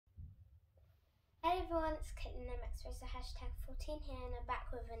everyone, it's Caitlin MX Racer #14 here, and I'm back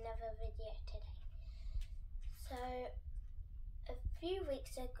with another video today. So, a few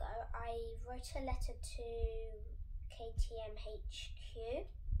weeks ago I wrote a letter to KTM HQ,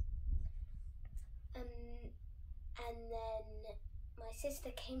 and then my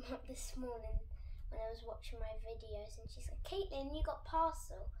sister came up this morning when I was watching my videos, and she said, "Caitlin, you got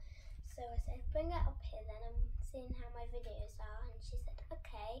parcel." So I said, "Bring it up here then, I'm seeing how my videos are." And she said,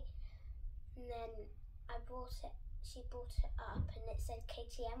 "Okay." And then she brought it up, and it said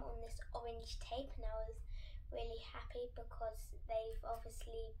KTM on this orange tape, and I was really happy because they've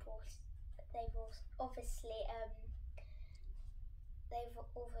obviously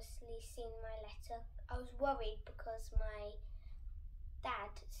seen my letter. I was worried because my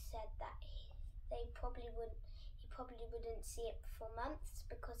dad said that he probably wouldn't see it for months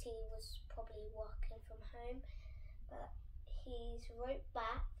because he was probably working from home, but he's wrote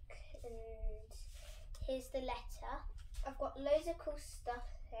back, and here's the letter. I've got loads of cool stuff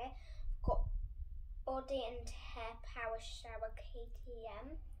here. I've got body and hair power shower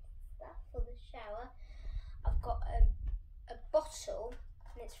KTM stuff for the shower. I've got a bottle,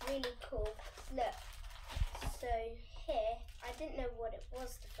 and it's really cool. Look, so here, I didn't know what it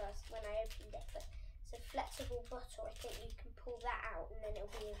was when I opened it, but it's a flexible bottle. I think you can pull that out and then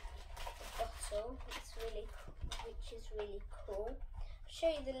it'll be a bottle. It's really cool, which is really cool. I'll show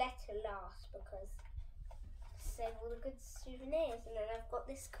you the letter last because save all the good souvenirs. And then I've got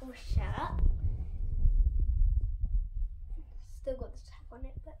this cool shirt. Still got the tag on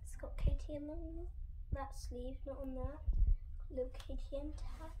it, but it's got KTM on that sleeve, not on that. Little KTM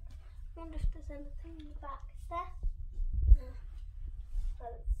tag. I wonder if there's anything in the back. Is there?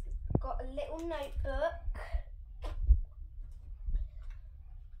 It's got a little notebook.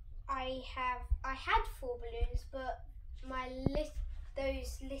 I had 4 balloons, but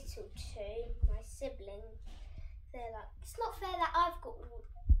those little two, my siblings, they're like, it's not fair that I've got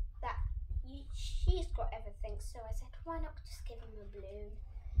that. She's got everything, so I said, why not just give him a balloon?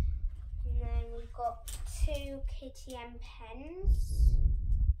 And then we've got 2 KTM pens.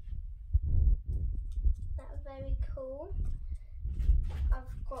 That was very cool.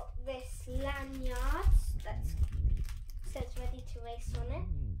 I've got this lanyard that says ready to race on it.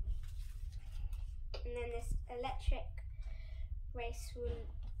 And then this electric race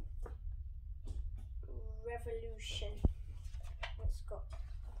revolution. It's got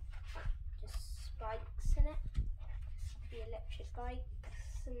just spikes in it, the electric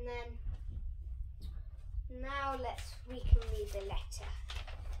bikes. And then now we can read the letter.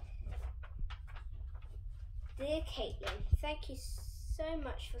 Dear Caitlin, thank you so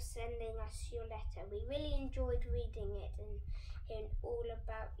much for sending us your letter. We really enjoyed reading it and hearing all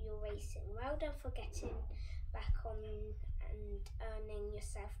about your racing. Well done for getting back on and earning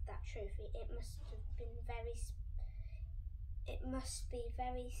yourself that trophy. It must be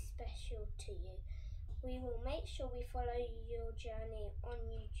very special to you. We will make sure we follow your journey on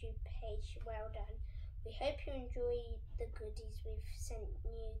YouTube page. Well done. We hope you enjoy the goodies we've sent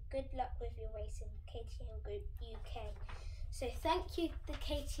you. Good luck with your racing, KTM Group UK. So thank you, the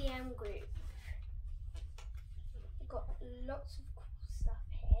KTM Group. We've got lots of cool stuff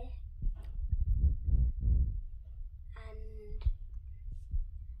here. And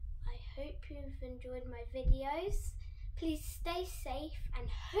I hope you've enjoyed my videos. Please stay safe, and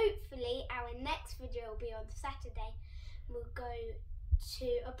hopefully our next video will be on Saturday. We'll go to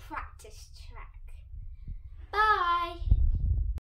a practice track. Bye!